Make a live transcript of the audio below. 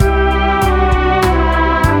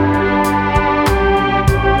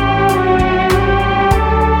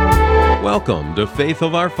Welcome to Faith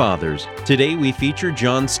of Our Fathers. Today we feature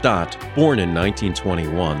John Stott. Born in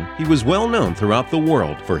 1921, he was well known throughout the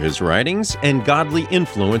world for his writings and godly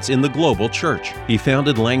influence in the global church. He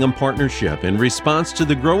founded Langham Partnership in response to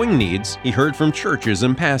the growing needs he heard from churches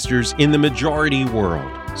and pastors in the majority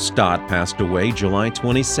world. Stott passed away July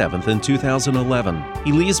 27th in 2011.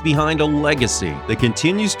 He leaves behind a legacy that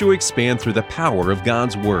continues to expand through the power of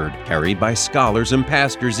God's Word, carried by scholars and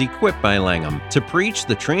pastors equipped by Langham to preach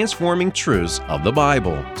the transforming truths of the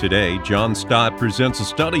Bible. Today, John Stott presents a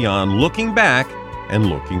study on looking back and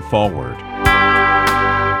looking forward.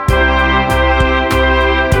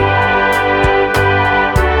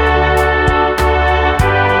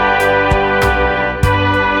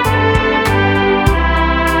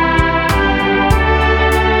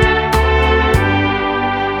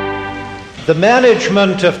 The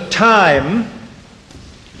management of time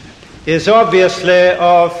is obviously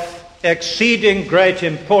of exceeding great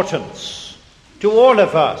importance to all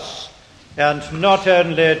of us, and not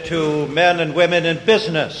only to men and women in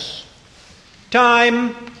business.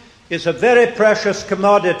 Time is a very precious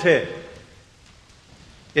commodity.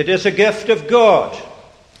 It is a gift of God.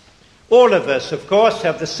 All of us, of course,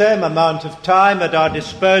 have the same amount of time at our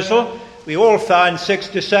disposal. We all find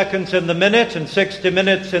 60 seconds in the minute and 60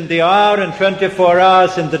 minutes in the hour and 24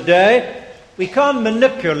 hours in the day. We can't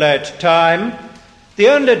manipulate time. The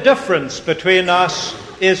only difference between us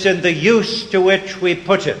is in the use to which we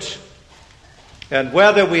put it, and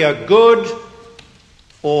whether we are good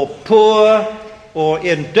or poor or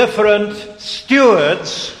indifferent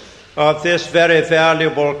stewards of this very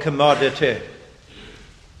valuable commodity.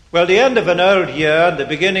 Well, the end of an old year and the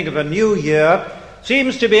beginning of a new year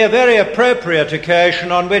seems to be a very appropriate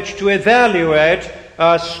occasion on which to evaluate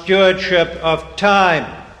our stewardship of time.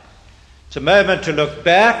 It's a moment to look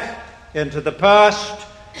back into the past.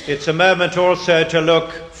 It's a moment also to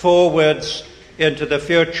look forwards into the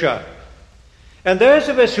future. And those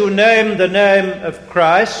of us who name the name of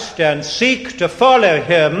Christ and seek to follow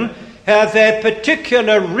him have a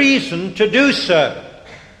particular reason to do so.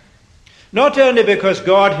 Not only because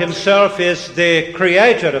God himself is the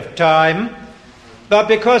creator of time, but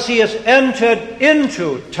because he has entered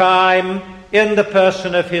into time in the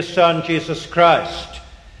person of his Son, Jesus Christ,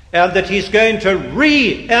 and that he's going to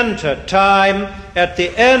re-enter time at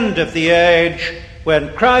the end of the age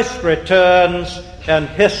when Christ returns and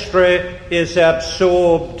history is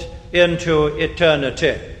absorbed into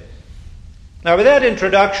eternity. Now, with that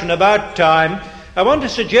introduction about time, I want to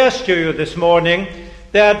suggest to you this morning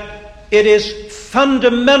that it is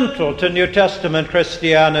fundamental to New Testament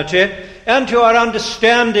Christianity and to our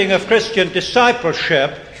understanding of Christian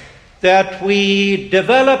discipleship that we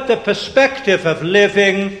develop the perspective of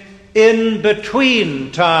living in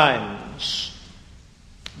between times.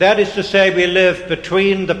 That is to say, we live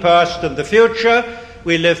between the past and the future.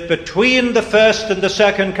 We live between the first and the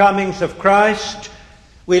second comings of Christ.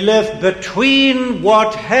 We live between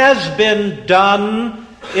what has been done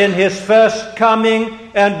in his first coming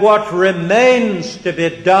and what remains to be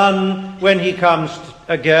done when he comes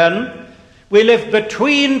again. We live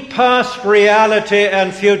between past reality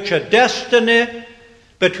and future destiny,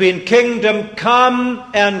 between kingdom come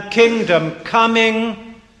and kingdom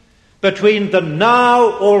coming, between the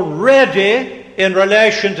now already in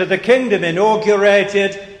relation to the kingdom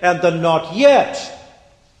inaugurated and the not yet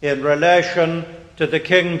in relation to the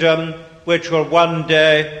kingdom which will one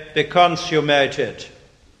day be consummated.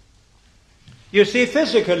 You see,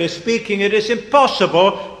 physically speaking, it is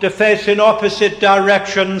impossible to face in opposite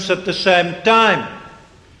directions at the same time.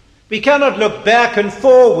 We cannot look back and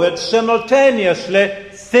forward simultaneously,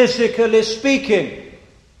 physically speaking.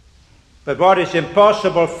 But what is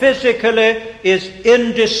impossible physically is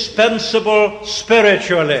indispensable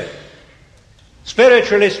spiritually.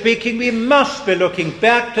 Spiritually speaking, we must be looking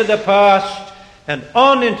back to the past and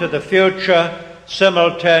on into the future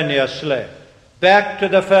simultaneously. Back to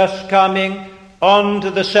the first coming, on to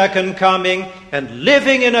the second coming, and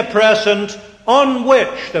living in a present on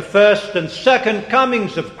which the first and second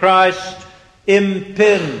comings of Christ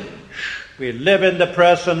impinge. We live in the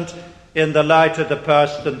present in the light of the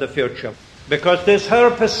past and the future, because this whole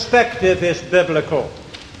perspective is biblical.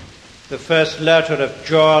 The first letter of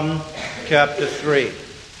John, chapter 3.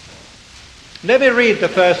 Let me read the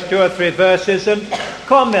first 2 or 3 verses and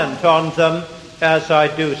comment on them as I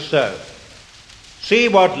do so. See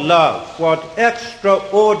what love, what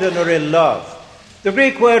extraordinary love. The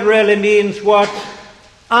Greek word really means what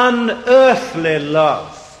unearthly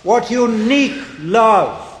love, what unique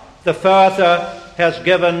love the Father has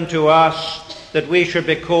given to us that we should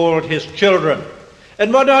be called his children.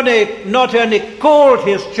 And not only called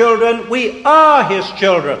his children, we are his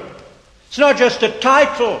children. It's not just a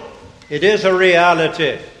title, it is a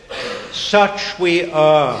reality. Such we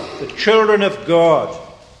are, the children of God.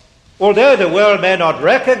 Although the world may not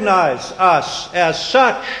recognize us as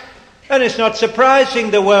such, and it's not surprising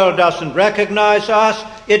the world doesn't recognize us,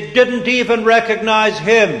 it didn't even recognize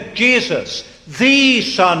him, Jesus, the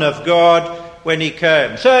Son of God, when he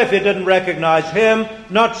came. So if it didn't recognize him,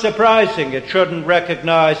 not surprising, it doesn't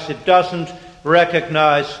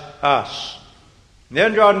recognize us.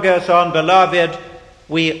 Then John goes on, beloved,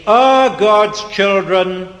 we are God's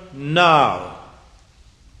children now,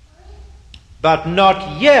 but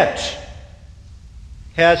not yet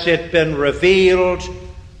has it been revealed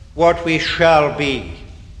what we shall be.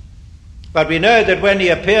 But we know that when he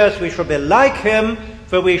appears, we shall be like him,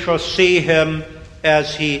 for we shall see him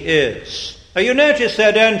as he is. Now you notice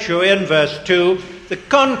there, don't you, in verse 2, the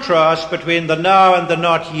contrast between the now and the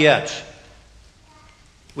not yet.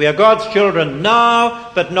 We are God's children now,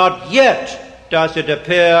 but not yet does it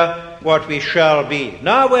appear what we shall be.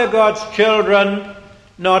 Now we're God's children,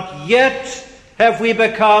 not yet have we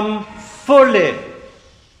become fully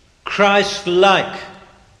Christ-like.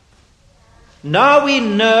 Now we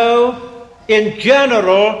know in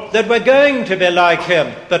general that we're going to be like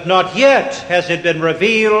him, but not yet has it been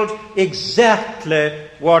revealed exactly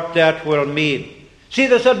what that will mean. See,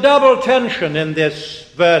 there's a double tension in this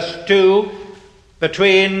verse 2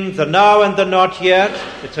 between the now and the not yet.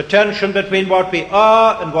 It's a tension between what we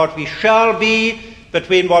are and what we shall be,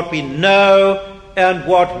 between what we know and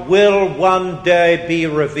what will one day be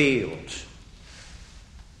revealed.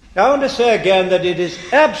 Now, I want to say again that it is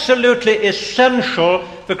absolutely essential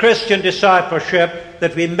for Christian discipleship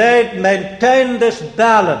that we maintain this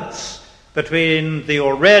balance between the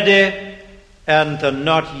already and the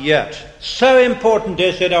not yet. So important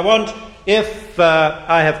is it. If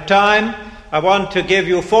I have time, I want to give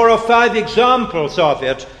you 4 or 5 examples of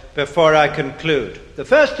it before I conclude. The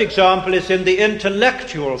first example is in the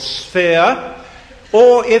intellectual sphere,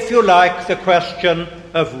 or if you like, the question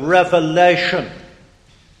of revelation.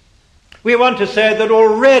 We want to say that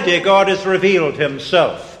already God has revealed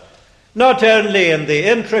himself, not only in the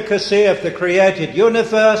intricacy of the created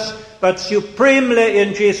universe, but supremely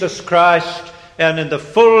in Jesus Christ and in the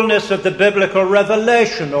fullness of the biblical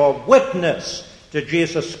revelation or witness to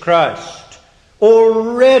Jesus Christ.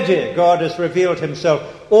 Already God has revealed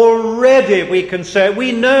himself. Already we can say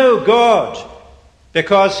we know God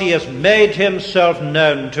because he has made himself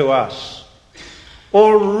known to us.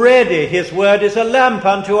 Already his word is a lamp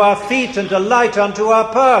unto our feet and a light unto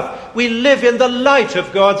our path. We live in the light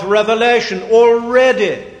of God's revelation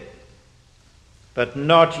already. But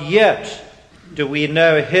not yet do we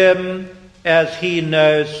know him as he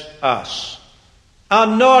knows us. Our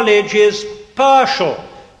knowledge is partial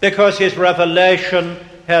because his revelation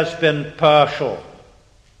has been partial.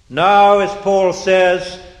 Now, as Paul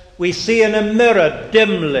says, we see in a mirror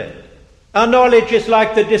dimly. Our knowledge is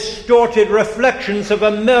like the distorted reflections of a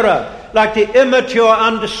mirror, like the immature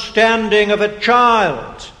understanding of a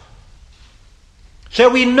child. So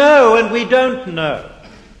we know and we don't know.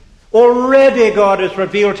 Already God has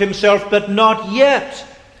revealed himself, but not yet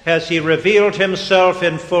has he revealed himself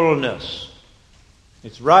in fullness.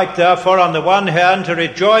 It's right, therefore, on the one hand, to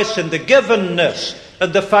rejoice in the givenness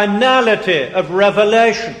and the finality of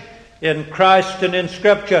revelation in Christ and in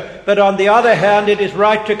Scripture. But on the other hand, it is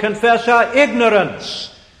right to confess our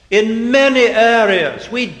ignorance. In many areas,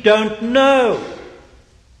 we don't know.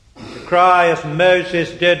 To cry as Moses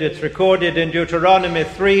did, it's recorded in Deuteronomy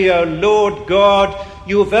 3, O Lord God,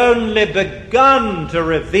 you've only begun to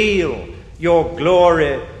reveal your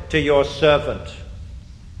glory to your servant.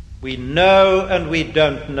 We know and we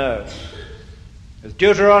don't know. As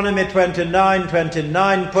Deuteronomy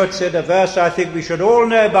 29 puts it, a verse I think we should all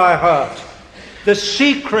know by heart. The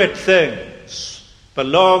secret things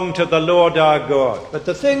belong to the Lord our God, but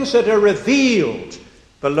the things that are revealed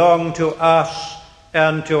belong to us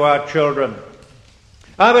and to our children.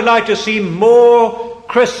 I would like to see more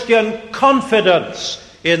Christian confidence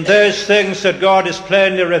in those things that God has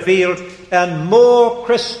plainly revealed, and more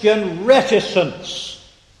Christian reticence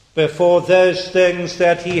before those things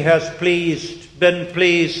that he has been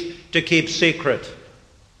pleased to keep secret.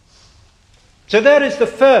 So that is the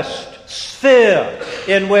first sphere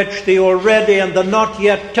in which the already and the not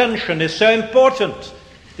yet tension is so important,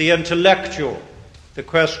 the intellectual, the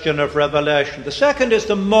question of revelation. The second is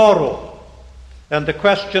the moral and the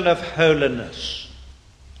question of holiness.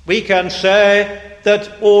 We can say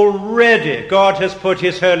that already God has put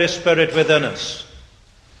his Holy Spirit within us.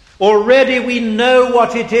 Already we know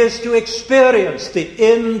what it is to experience the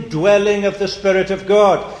indwelling of the Spirit of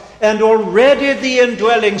God. And already the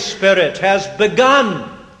indwelling Spirit has begun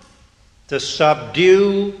to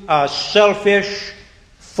subdue our selfish,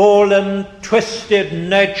 fallen, twisted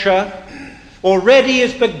nature. Already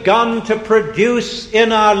has begun to produce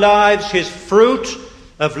in our lives his fruit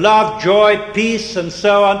of love, joy, peace, and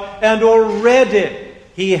so on. And already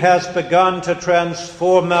he has begun to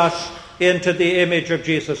transform us into the image of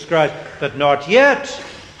Jesus Christ. But not yet.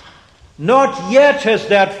 Not yet has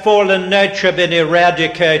that fallen nature been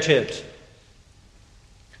eradicated.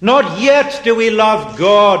 Not yet do we love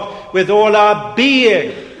God with all our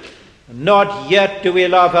being. Not yet do we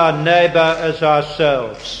love our neighbor as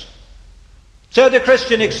ourselves. So the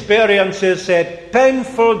Christian experience is a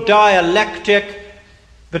painful dialectic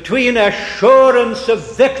between assurance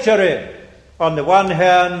of victory on the one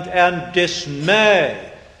hand and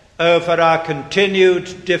dismay over our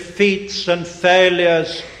continued defeats and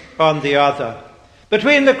failures on the other.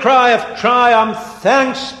 Between the cry of triumph,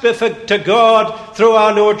 thanks be to God through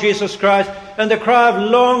our Lord Jesus Christ, and the cry of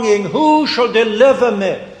longing, who shall deliver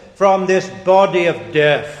me from this body of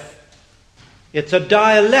death? It's a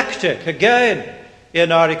dialectic, again,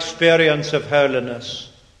 in our experience of holiness.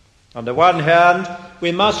 On the one hand,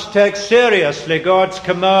 we must take seriously God's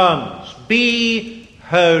commands. Be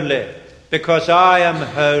holy, because I am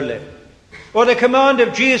holy. Or the command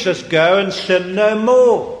of Jesus, go and sin no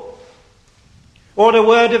more. Or the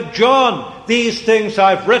word of John, these things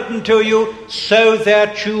I've written to you so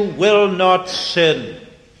that you will not sin.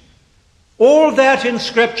 All that in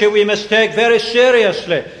Scripture we must take very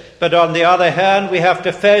seriously. But on the other hand, we have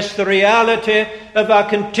to face the reality of our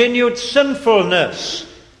continued sinfulness,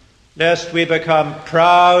 lest we become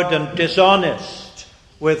proud and dishonest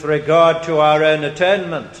with regard to our own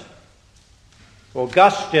attainment.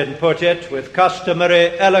 Augustine put it with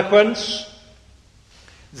customary eloquence,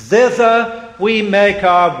 thither we make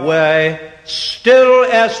our way, still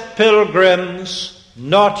as pilgrims,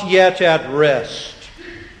 not yet at rest.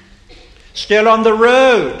 Still on the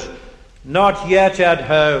road, not yet at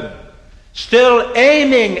home. Still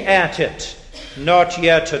aiming at it, not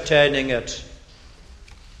yet attaining it.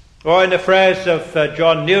 Or in a phrase of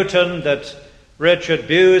John Newton that Richard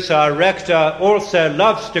Bewes, our rector, also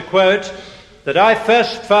loves to quote, that I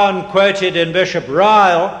first found quoted in Bishop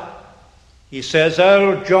Ryle, he says,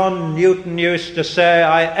 old John Newton used to say,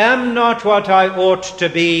 I am not what I ought to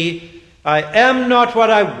be, I am not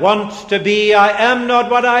what I want to be, I am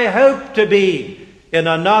not what I hope to be in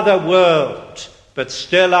another world, but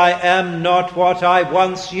still I am not what I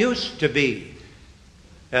once used to be.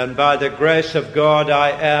 And by the grace of God,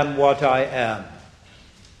 I am what I am.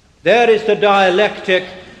 There is the dialectic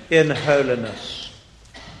in holiness.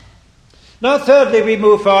 Now, thirdly, we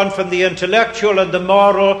move on from the intellectual and the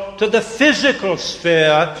moral to the physical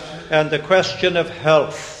sphere and the question of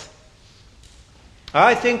health.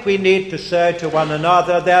 I think we need to say to one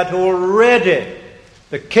another that already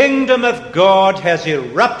the kingdom of God has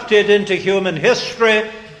erupted into human history,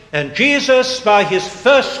 and Jesus, by his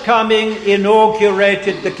first coming,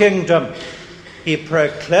 inaugurated the kingdom. He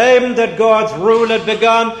proclaimed that God's rule had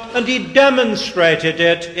begun, and he demonstrated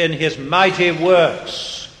it in his mighty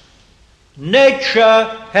works. Nature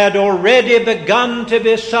had already begun to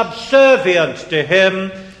be subservient to him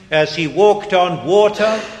as he walked on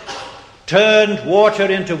water, turned water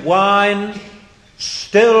into wine,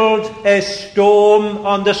 stilled a storm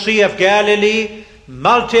on the Sea of Galilee,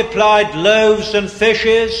 multiplied loaves and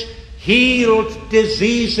fishes, healed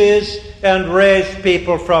diseases, and raised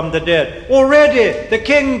people from the dead. Already the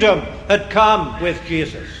kingdom had come with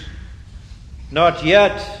Jesus. Not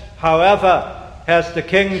yet, however, has the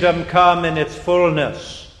kingdom come in its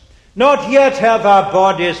fullness. Not yet have our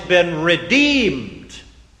bodies been redeemed.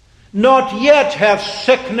 Not yet have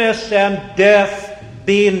sickness and death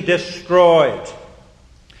been destroyed.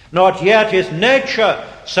 Not yet is nature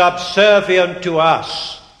subservient to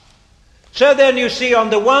us. So then you see, on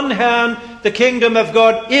the one hand, the kingdom of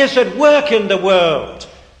God is at work in the world.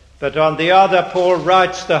 But on the other, Paul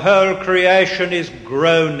writes, the whole creation is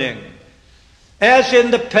groaning, as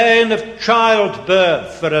in the pain of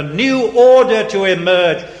childbirth, for a new order to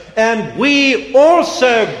emerge. And we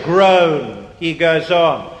also groan, he goes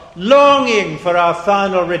on, longing for our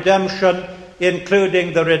final redemption,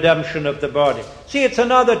 including the redemption of the body. See, it's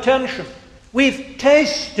another tension. We've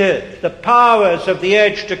tasted the powers of the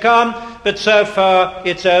age to come, but so far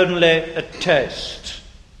it's only a taste.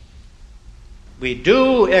 We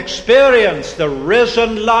do experience the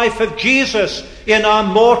risen life of Jesus in our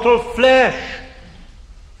mortal flesh.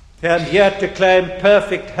 And yet to claim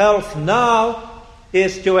perfect health now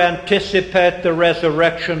is to anticipate the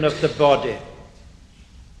resurrection of the body.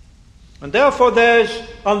 And therefore those,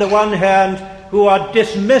 on the one hand, who are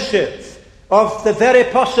dismissive of the very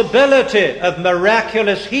possibility of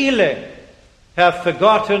miraculous healing have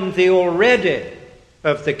forgotten the already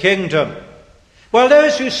of the kingdom. While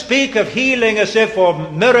those who speak of healing as if,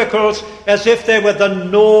 or miracles, as if they were the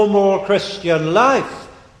normal Christian life,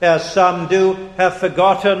 as some do, have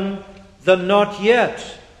forgotten the not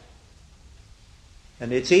yet.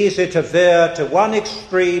 And it's easy to veer to one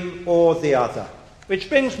extreme or the other. Which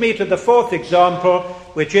brings me to the fourth example,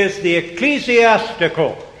 which is the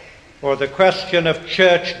ecclesiastical, or the question of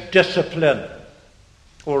church discipline.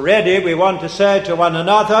 Already we want to say to one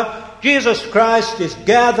another, Jesus Christ is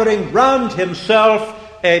gathering round himself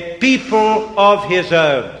a people of his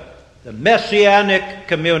own, the messianic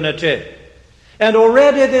community. And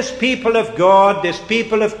already this people of God, this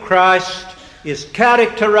people of Christ, is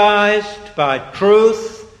characterized by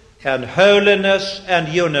truth and holiness and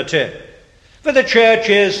unity. For the church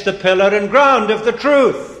is the pillar and ground of the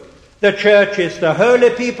truth. The church is the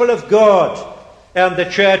holy people of God, and the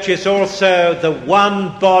church is also the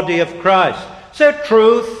one body of Christ. So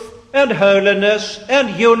truth and holiness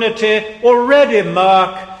and unity already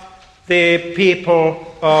mark the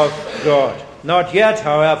people of God. Not yet,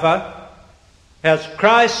 however, has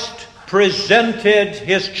Christ presented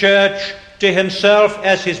his church to himself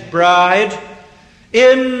as his bride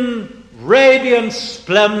in radiant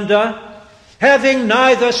splendor, having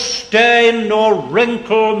neither stain nor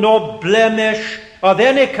wrinkle nor blemish of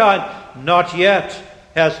any kind. Not yet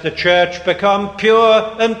has the church become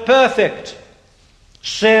pure and perfect.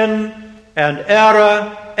 Sin and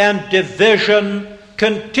error and division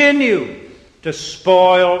continue to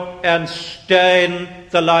spoil and stain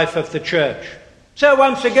the life of the church. So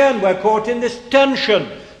once again we're caught in this tension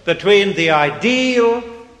between the ideal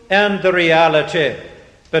and the reality,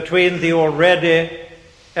 between the already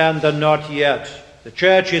and the not yet. The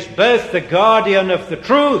church is both the guardian of the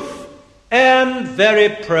truth and very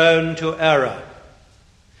prone to error.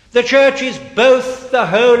 The church is both the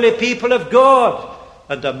holy people of God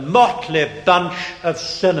and a motley bunch of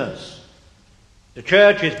sinners. The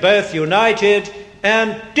church is both united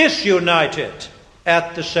and disunited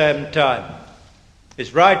at the same time.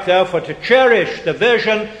 It's right, therefore, to cherish the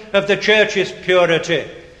vision of the church's purity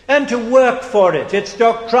and to work for it, its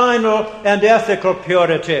doctrinal and ethical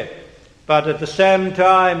purity. But at the same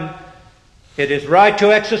time, it is right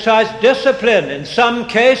to exercise discipline in some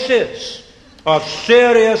cases of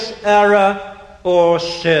serious error or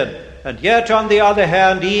sin. And yet, on the other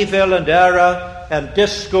hand, evil and error and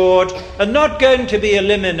discord are not going to be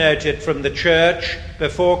eliminated from the church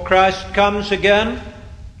before Christ comes again.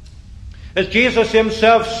 As Jesus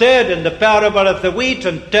himself said in the parable of the wheat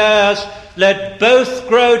and tares, let both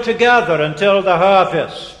grow together until the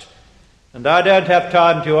harvest. And I don't have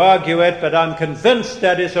time to argue it, but I'm convinced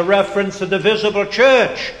that is a reference to the visible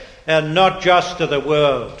church and not just to the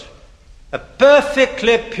world. A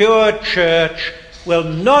perfectly pure church will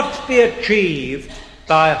not be achieved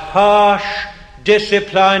by harsh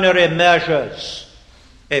disciplinary measures.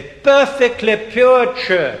 A perfectly pure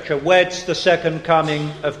church awaits the second coming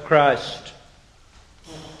of Christ.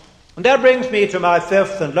 And that brings me to my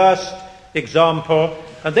fifth and last example,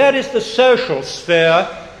 and that is the social sphere,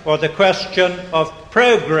 or the question of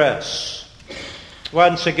progress.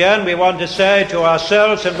 Once again, we want to say to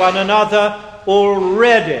ourselves and one another,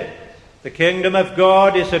 already the kingdom of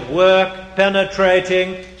God is at work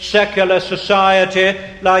penetrating secular society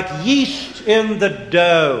like yeast in the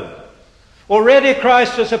dough. Already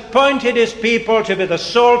Christ has appointed his people to be the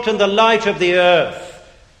salt and the light of the earth.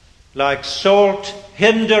 Like salt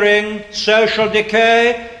hindering social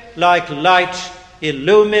decay, like light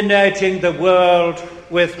illuminating the world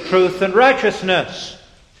with truth and righteousness.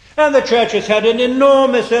 And the church has had an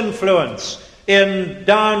enormous influence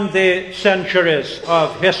down the centuries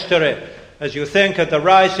of history. As you think of the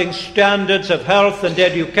rising standards of health and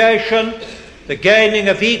education, the gaining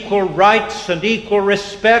of equal rights and equal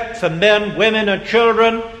respect for men, women, and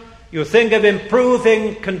children, you think of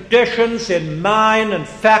improving conditions in mine and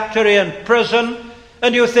factory and prison,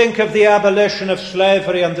 and you think of the abolition of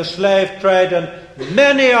slavery and the slave trade and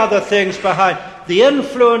many other things behind the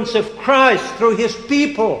influence of Christ through his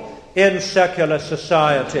people in secular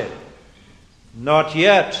society. Not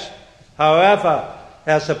yet, however,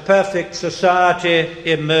 has a perfect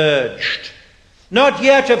society emerged. Not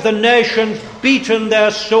yet have the nations beaten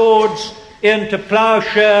their swords into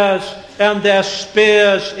plowshares and their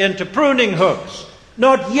spears into pruning hooks.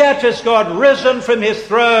 Not yet has God risen from his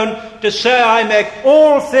throne to say, I make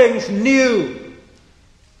all things new.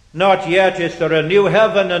 Not yet is there a new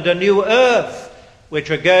heaven and a new earth, which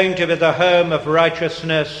are going to be the home of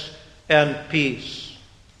righteousness and peace.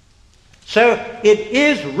 So it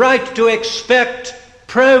is right to expect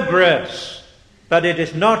progress, but it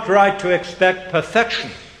is not right to expect perfection.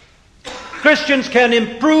 Christians can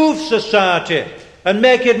improve society and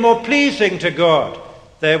make it more pleasing to God.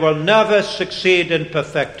 They will never succeed in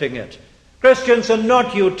perfecting it. Christians are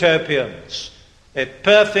not utopians. A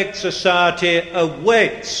perfect society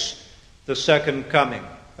awaits the second coming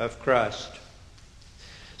of Christ.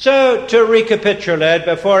 So, to recapitulate,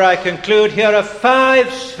 before I conclude, here are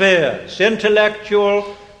 5 spheres: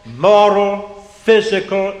 intellectual, moral,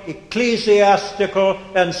 physical, ecclesiastical,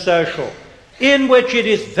 and social, in which it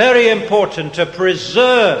is very important to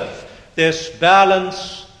preserve this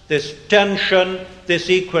balance, this tension, this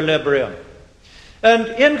equilibrium. And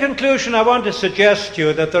in conclusion, I want to suggest to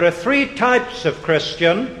you that there are 3 types of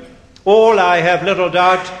Christian, all, I have little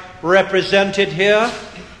doubt, represented here.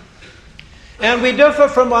 And we differ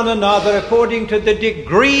from one another according to the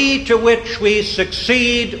degree to which we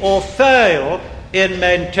succeed or fail in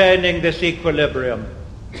maintaining this equilibrium.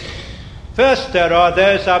 First, there are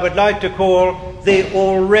those I would like to call the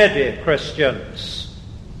already Christians,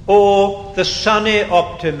 or the sunny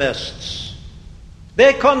optimists.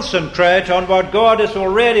 They concentrate on what God has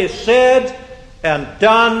already said and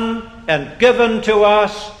done and given to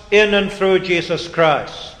us in and through Jesus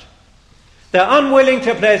Christ. They're unwilling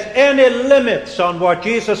to place any limits on what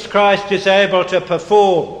Jesus Christ is able to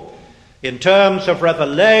perform in terms of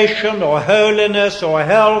revelation or holiness or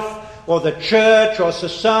health or the church or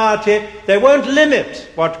society. They won't limit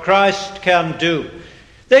what Christ can do.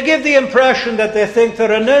 They give the impression that they think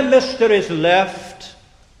there are no mysteries left.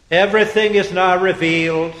 Everything is now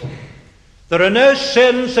revealed. There are no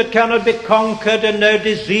sins that cannot be conquered and no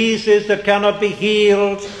diseases that cannot be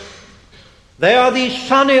healed. They are these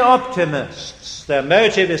sunny optimists. Their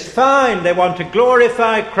motive is fine. They want to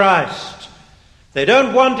glorify Christ. They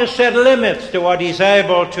don't want to set limits to what he's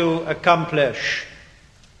able to accomplish.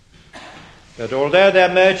 But although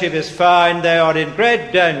their motive is fine, they are in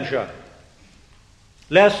great danger,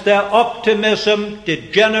 lest their optimism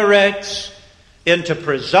degenerates into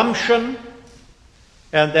presumption,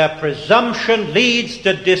 and their presumption leads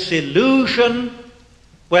to disillusion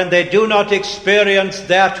when they do not experience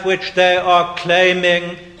that which they are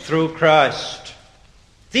claiming through Christ.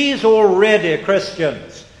 These already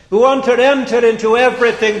Christians who want to enter into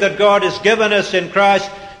everything that God has given us in Christ,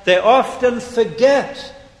 they often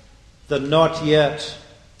forget the not yet.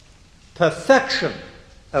 Perfection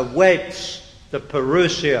awaits the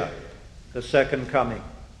parousia, the second coming.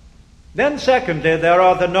 Then secondly, there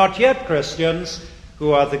are the not yet Christians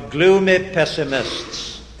who are the gloomy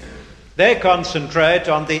pessimists. They concentrate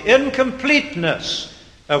on the incompleteness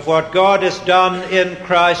of what God has done in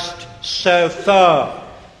Christ so far.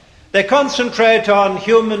 They concentrate on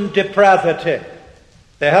human depravity.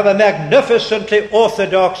 They have a magnificently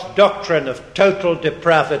orthodox doctrine of total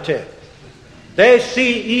depravity. They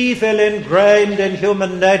see evil ingrained in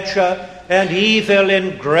human nature and evil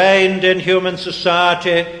ingrained in human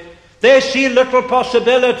society. They see little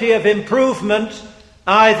possibility of improvement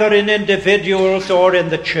either in individuals or in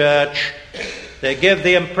the church. They give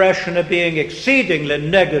the impression of being exceedingly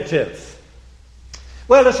negative.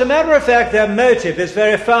 Well, as a matter of fact, their motive is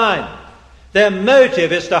very fine. Their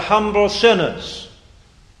motive is to humble sinners.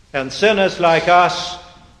 And sinners like us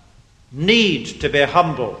need to be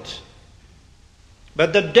humbled.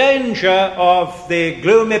 But the danger of the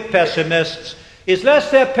gloomy pessimists is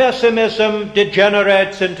lest their pessimism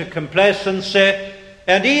degenerates into complacency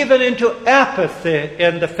and even into apathy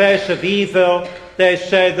in the face of evil. They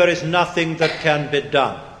say there is nothing that can be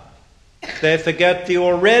done. They forget the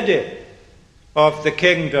already of the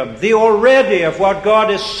kingdom, the already of what God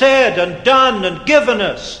has said and done and given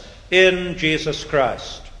us in Jesus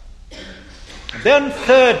Christ. And then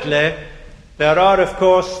thirdly, there are, of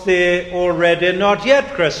course, the already not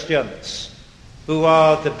yet Christians, who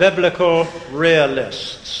are the biblical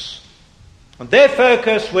realists. And they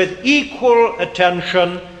focus with equal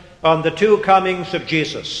attention on the 2 comings of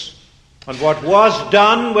Jesus, on what was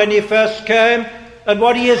done when he first came and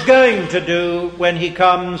what he is going to do when he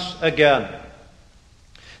comes again.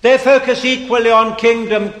 They focus equally on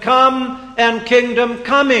kingdom come and kingdom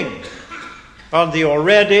coming, on the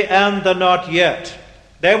already and the not yet.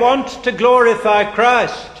 They want to glorify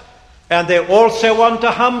Christ, and they also want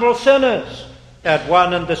to humble sinners at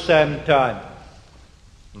one and the same time.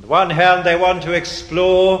 On the one hand, they want to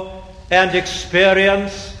explore and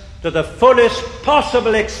experience to the fullest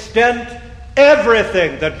possible extent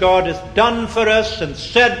everything that God has done for us and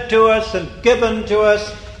said to us and given to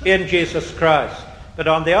us in Jesus Christ. But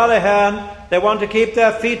on the other hand, they want to keep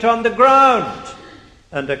their feet on the ground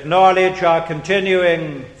and acknowledge our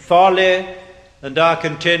continuing folly and our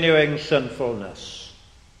continuing sinfulness.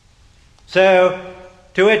 So,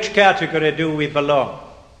 to which category do we belong?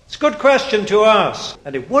 It's a good question to ask,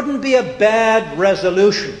 and it wouldn't be a bad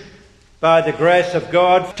resolution by the grace of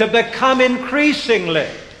God to become increasingly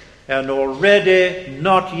an already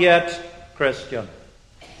not yet Christian.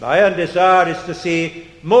 My own desire is to see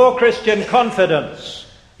more Christian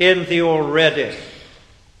confidence in the already.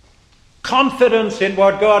 Confidence in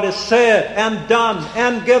what God has said and done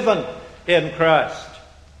and given in Christ.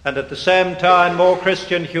 And at the same time, more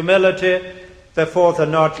Christian humility before the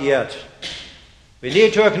not yet. We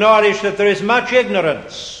need to acknowledge that there is much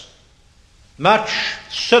ignorance, much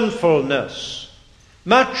sinfulness,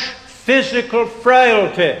 much physical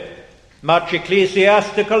frailty, much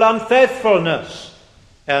ecclesiastical unfaithfulness,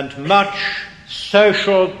 and much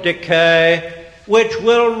social decay, which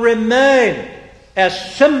will remain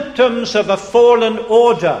as symptoms of a fallen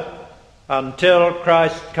order until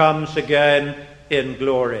Christ comes again in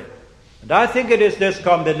glory. And I think it is this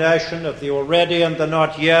combination of the already and the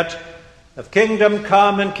not yet, of kingdom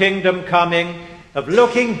come and kingdom coming, of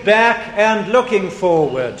looking back and looking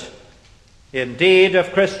forward, indeed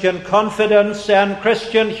of Christian confidence and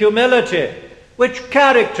Christian humility, which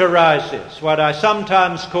characterizes what I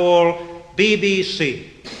sometimes call BBC,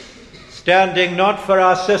 standing not for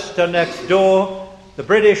our sister next door, the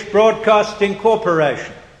British Broadcasting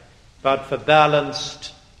Corporation, but for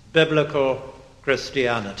balanced biblical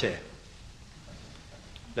Christianity.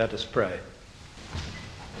 Let us pray.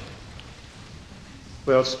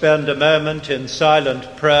 We'll spend a moment in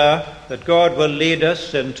silent prayer that God will lead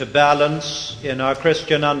us into balance in our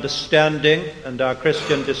Christian understanding and our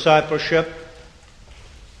Christian discipleship,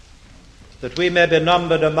 that we may be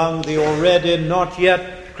numbered among the already not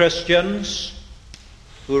yet Christians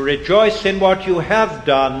who rejoice in what you have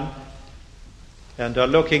done and are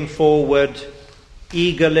looking forward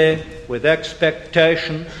eagerly with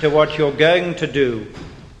expectation to what you're going to do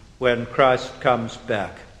when Christ comes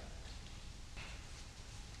back.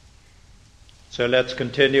 So let's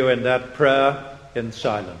continue in that prayer in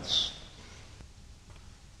silence.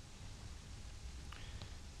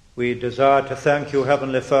 We desire to thank you,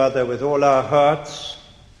 Heavenly Father, with all our hearts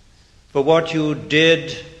for what you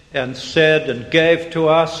did and said and gave to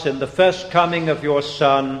us in the first coming of your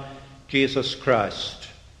Son, Jesus Christ.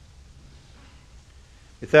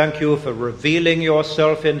 We thank you for revealing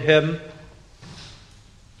yourself in him.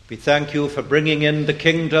 We thank you for bringing in the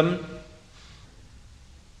kingdom.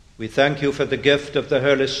 We thank you for the gift of the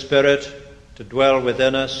Holy Spirit to dwell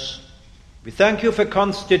within us. We thank you for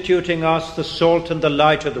constituting us the salt and the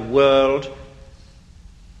light of the world.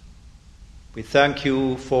 We thank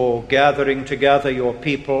you for gathering together your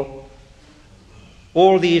people.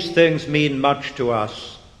 All these things mean much to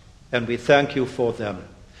us, and we thank you for them.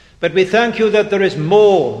 But we thank you that there is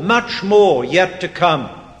more, much more yet to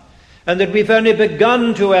come, and that we've only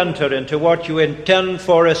begun to enter into what you intend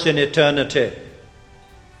for us in eternity,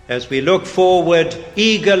 as we look forward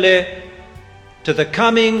eagerly to the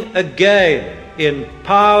coming again in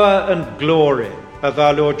power and glory of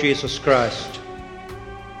our Lord Jesus Christ,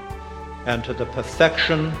 and to the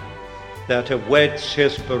perfection that awaits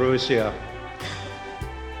his parousia.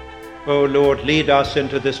 O Lord, lead us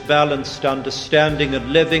into this balanced understanding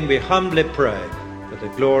and living, we humbly pray, for the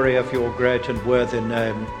glory of your great and worthy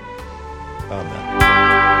name. Amen.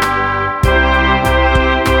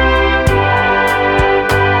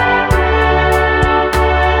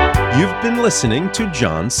 You've been listening to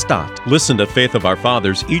John Stott. Listen to Faith of Our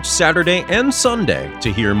Fathers each Saturday and Sunday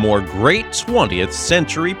to hear more great 20th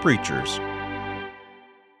century preachers.